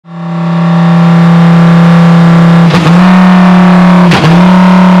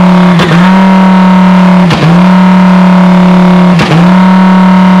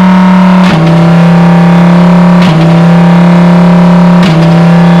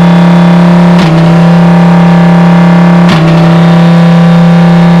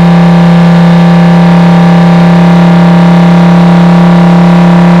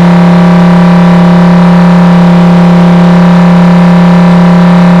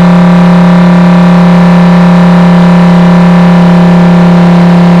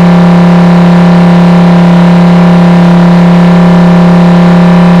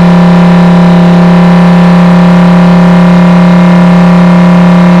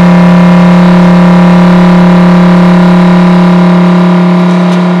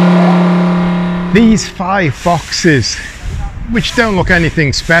these 5 boxes, which don't look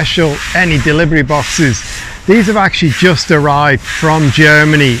anything special, any delivery boxes, these have actually just arrived from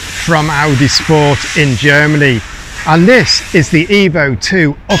Germany, from Audi Sport in Germany. And this is the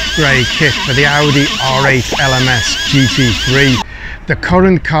EVO2 upgrade kit for the Audi R8 GT3. The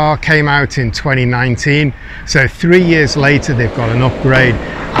current car came out in 2019, so 3 years later they've got an upgrade.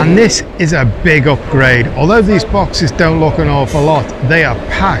 And this is a big upgrade. Although these boxes don't look an awful lot, they are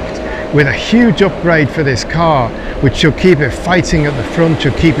packed with a huge upgrade for this car, which should keep it fighting at the front,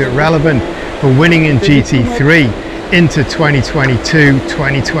 should keep it relevant for winning in GT3 into 2022,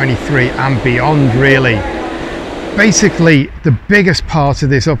 2023 and beyond really. Basically, the biggest part of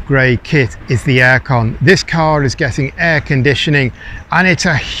this upgrade kit is the aircon. This car is getting air conditioning and it's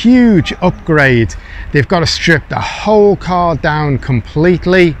a huge upgrade. They've got to strip the whole car down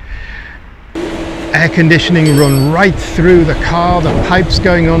completely. Air conditioning run right through the car, the pipes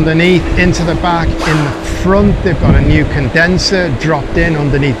going underneath, into the back. In the front, they've got a new condenser dropped in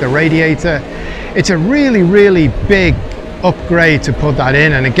underneath the radiator. It's a really big upgrade to put that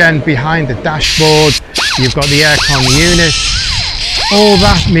in. And again, behind the dashboard, you've got the aircon unit. All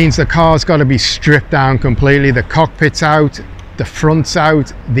that means the car's got to be stripped down completely. The cockpit's out, the front's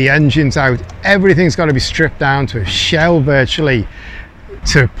out, the engine's out. Everything's got to be stripped down to a shell virtually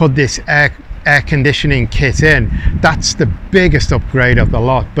to put this air conditioning kit in. That's the biggest upgrade of the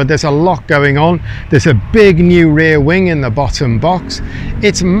lot, but there's a lot going on. There's a big new rear wing in the bottom box.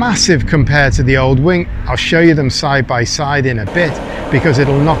 It's massive compared to the old wing. I'll show you them side by side in a bit because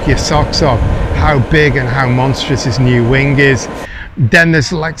it'll knock your socks off how big and how monstrous this new wing is. Then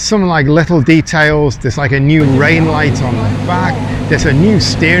there's like some little details. There's like a new rain light on the back. There's a new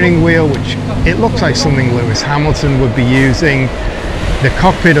steering wheel, which it looks like something Lewis Hamilton would be using. The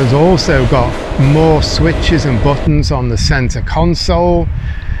cockpit has also got more switches and buttons on the center console.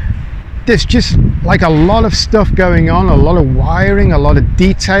 There's just like a lot of stuff going on, a lot of wiring, a lot of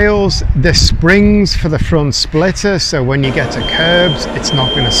details. There's springs for the front splitter, so when you get to curbs, it's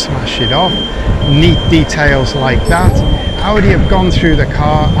not going to smash it off. Neat details like that. Audi have gone through the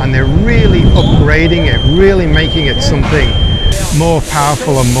car and they're really upgrading it, really making it something more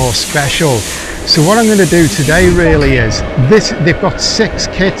powerful and more special. So what I'm going to do today really is they've got 6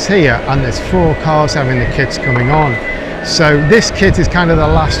 kits here and there's 4 cars having the kits coming on. So this kit is kind of the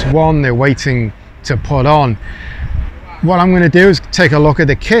last one they're waiting to put on. What I'm going to do is take a look at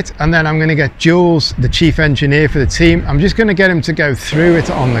the kit and then I'm going to get Jules, the chief engineer for the team. I'm just going to get him to go through it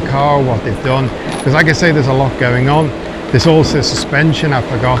on the car, what they've done. Because like I say, there's a lot going on. There's also suspension, I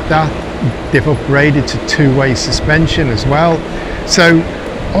forgot that. They've upgraded to 2-way suspension as well. So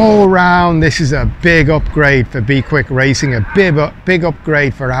all round, this is a big upgrade for B-Quik Racing, a big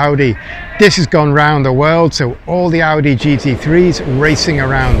upgrade for Audi. This has gone round the world, so all the Audi GT3s racing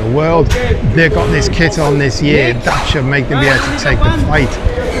around the world, they've got this kit on this year. That should make them be able to take the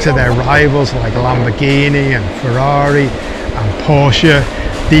fight to their rivals like Lamborghini and Ferrari and Porsche.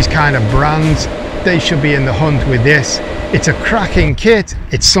 These kind of brands, they should be in the hunt with this. It's a cracking kit,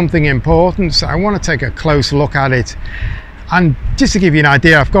 it's something important, so I want to take a close look at it. And just to give you an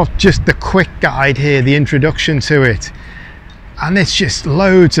idea, I've got just the quick guide here, the introduction to it. And it's just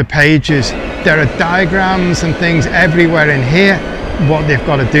loads of pages. There are diagrams and things everywhere in here, what they've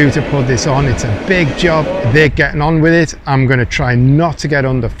got to do to put this on. It's a big job, they're getting on with it. I'm going to try not to get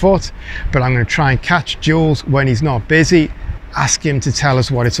underfoot, but I'm going to try and catch Jules when he's not busy, ask him to tell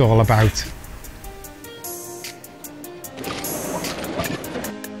us what it's all about.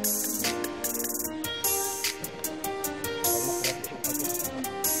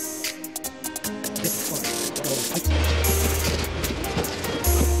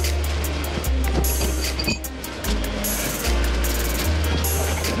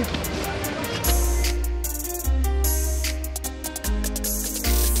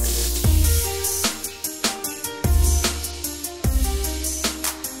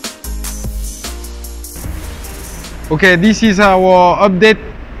 Okay, this is our update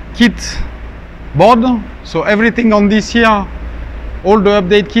kit board. So everything on this here, all the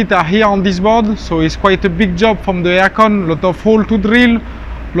update kit are here on this board. So it's quite a big job from the aircon, lot of hole to drill,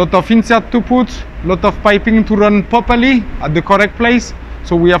 lot of insert to put, lot of piping to run properly at the correct place.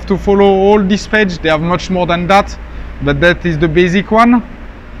 So we have to follow all this page. They have much more than that, but that is the basic one.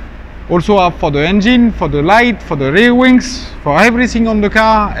 Also have for the engine, for the light, for the rear wings, for everything on the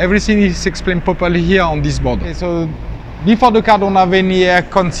car, everything is explained properly here on this board. Okay, so before the car don't have any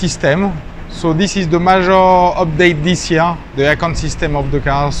aircon system, so this is the major update this year, the aircon system of the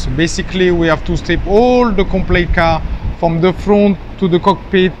car. So basically we have to strip all the complete car from the front to the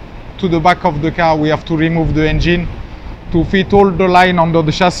cockpit to the back of the car. We have to remove the engine to fit all the line under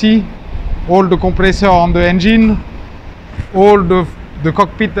the chassis. all the compressor on the engine, all the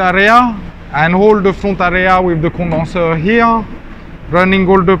cockpit area, and all the front area with the condenser here, running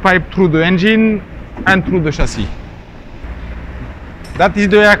all the pipe through the engine and through the chassis. That is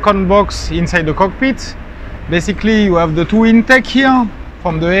the aircon box inside the cockpit. Basically, you have the two intake here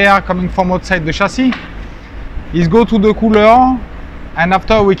from the air coming from outside the chassis. Is go to the cooler, and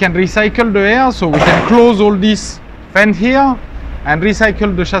after we can recycle the air, so we can close all this vent here and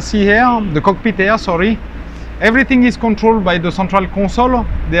recycle the chassis air, the cockpit air, sorry. Everything is controlled by the central console.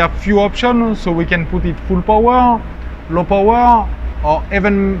 There are few options, so we can put it full power, low power, or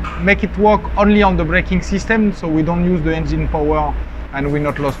even make it work only on the braking system, so we don't use the engine power and we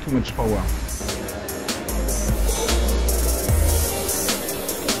not lost too much power.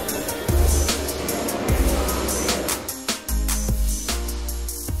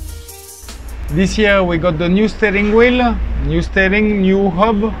 This year we got the new steering wheel, new steering, new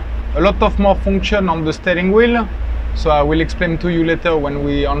hub, a lot of more function on the steering wheel. So I will explain to you later when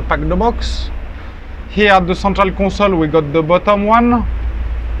we unpack the box. Here at the central console we got the bottom one,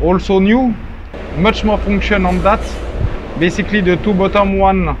 also new, much more function on that. Basically the two bottom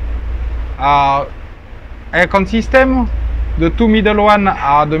one are aircon system, the two middle one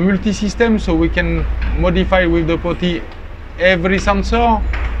are the multi-system, so we can modify with the potty every sensor,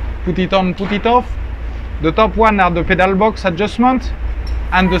 put it on, put it off. The top one are the pedal box adjustment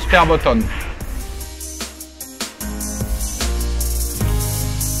and the spare button.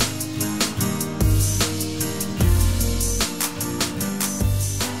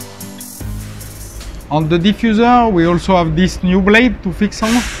 On the diffuser, we also have this new blade to fix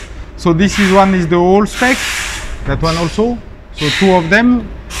on. So this is one is the old spec, that one also. So two of them.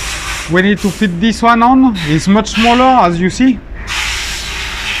 We need to fit this one on. It's much smaller, as you see.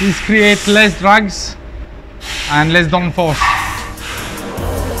 This creates less drags and less downforce.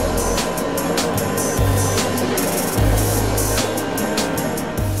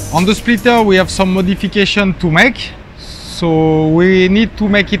 On the splitter, we have some modification to make. So we need to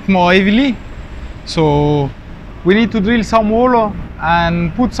make it more heavily. So we need to drill some hole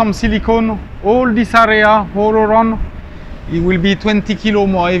and put some silicone all this area all around. It will be 20 kilo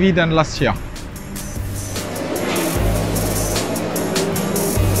more heavy than last year.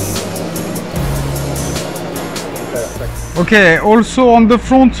 Okay, also on the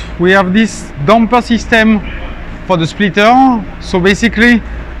front we have this damper system for the splitter. So basically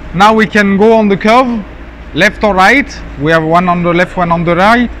now we can go on the curve, left or right. We have one on the left, one on the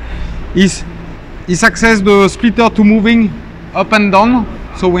right. It access the splitter to moving up and down,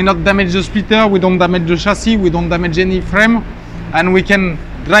 so we not damage the splitter, we don't damage the chassis, we don't damage any frame, and we can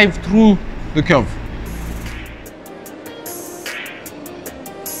drive through the curve.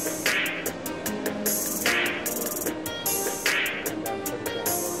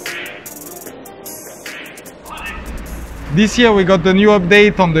 This year we got the new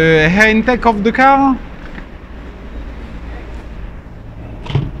update on the air intake of the car.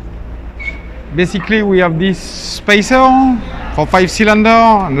 Basically we have this spacer for 5-cylinder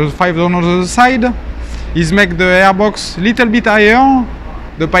and the 5 on the other side. Is make the airbox little bit higher,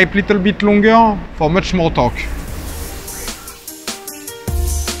 the pipe little bit longer for much more torque.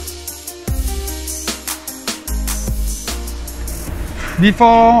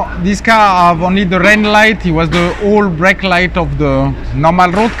 Before, this car have only the rain light. It was the old brake light of the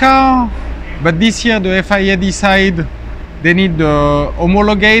normal road car, but this year the FIA decide they need the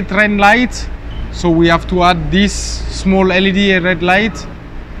homologated rain light. So we have to add this small LED red light.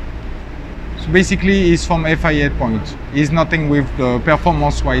 So basically it's from FIA point. It's nothing with the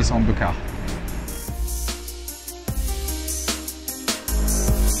performance wise on the car.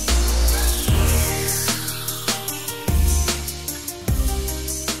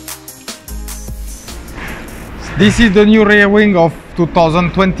 This is the new rear wing of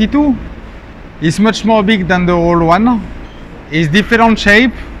 2022. It's much more big than the old one. It's different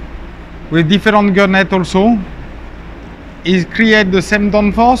shape, with different gurnette also. It creates the same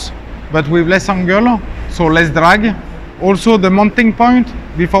downforce, but with less angle, so less drag. Also the mounting point,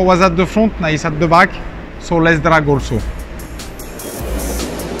 before was at the front, now it's at the back, so less drag also.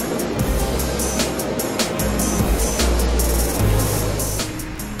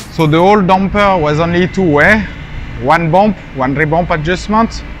 So the old damper was only two-way, one bump, one rebump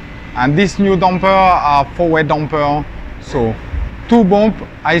adjustment, and this new damper are four-way damper, so 2 bump,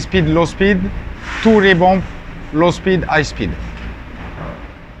 high speed, low speed, 2 rebump, low speed, high speed.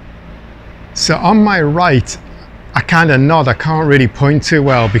 So on my right, I kind of nod, I can't really point too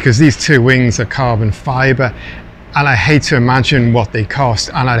well because these two wings are carbon fiber and I hate to imagine what they cost,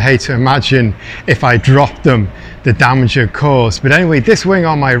 and I'd hate to imagine if I dropped them, the damage it caused. But anyway, this wing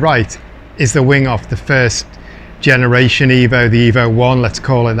on my right is the wing off the first generation Evo, the EVO1, let's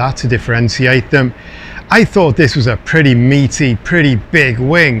call it that to differentiate them. I thought this was a pretty meaty, pretty big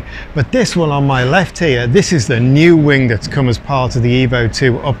wing, but this one on my left here, this is the new wing that's come as part of the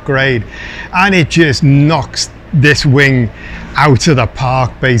EVO2 upgrade, and it just knocks this wing out of the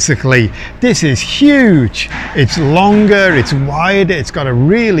park basically. This is huge. It's longer, it's wider, it's got a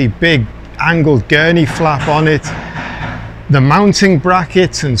really big angled gurney flap on it. The mounting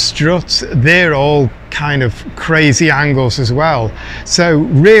brackets and struts, they're all kind of crazy angles as well. So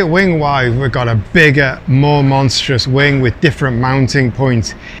rear wing wise, we've got a bigger, more monstrous wing with different mounting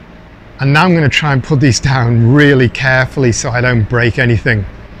points. And now I'm going to try and put these down really carefully so I don't break anything.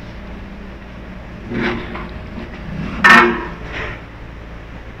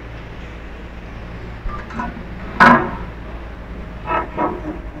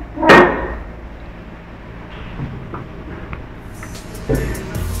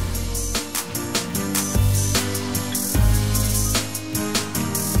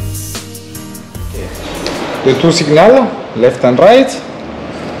 The two signal, left and right,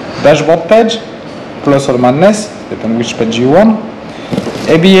 dashboard page, plus or minus, depending which page you want.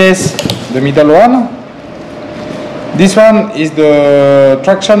 ABS, the middle one. This one is the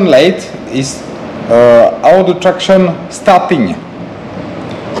traction light, is how the traction starting.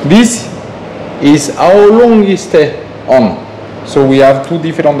 This is how long it stay on. So we have two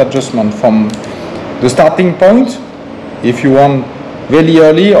different adjustments from the starting point, if you want very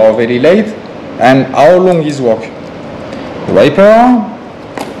early or very late, and how long is work. The wiper,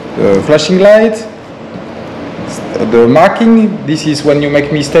 the flashing light, the marking. This is when you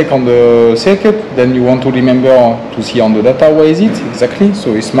make mistake on the circuit, then you want to remember to see on the data where is it exactly,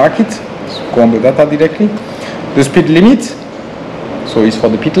 so it's mark it, so go on the data directly. The speed limit, so it's for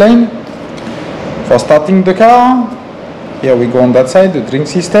the pit lane. For starting the car, here we go on that side, the drink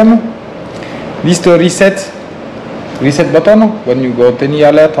system. This is the reset button when you got any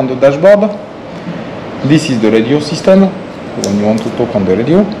alert on the dashboard. This is the radio system, when you want to talk on the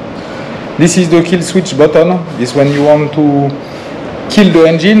radio. This is the kill switch button. This when you want to kill the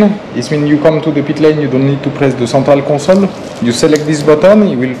engine. This means you come to the pit lane, you don't need to press the central console. You select this button,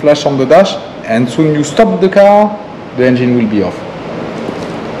 it will flash on the dash, and soon you stop the car, the engine will be off.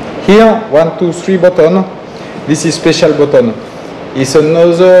 Here, 1, 2, 3 button. This is special button. It's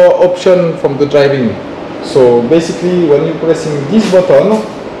another option from the driving. So basically, when you're pressing this button,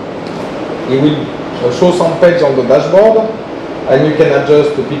 it will show some page on the dashboard, and you can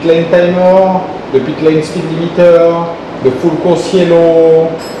adjust the pit lane timer, the pit lane speed limiter, the full course yellow,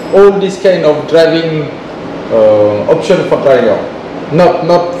 all this kind of driving option for driver. Not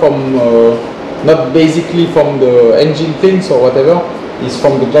basically from the engine things or whatever, it's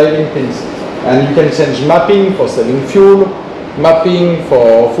from the driving things. And you can change mapping for saving fuel, mapping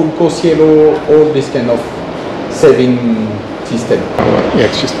for full course yellow, all this kind of saving system. Yeah,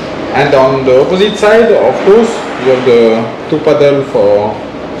 it's just. And on the opposite side, of course, you have the two paddle for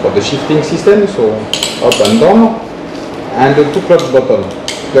the shifting system, so up and down, and the two clutch button,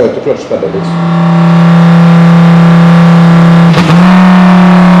 the two clutch paddles.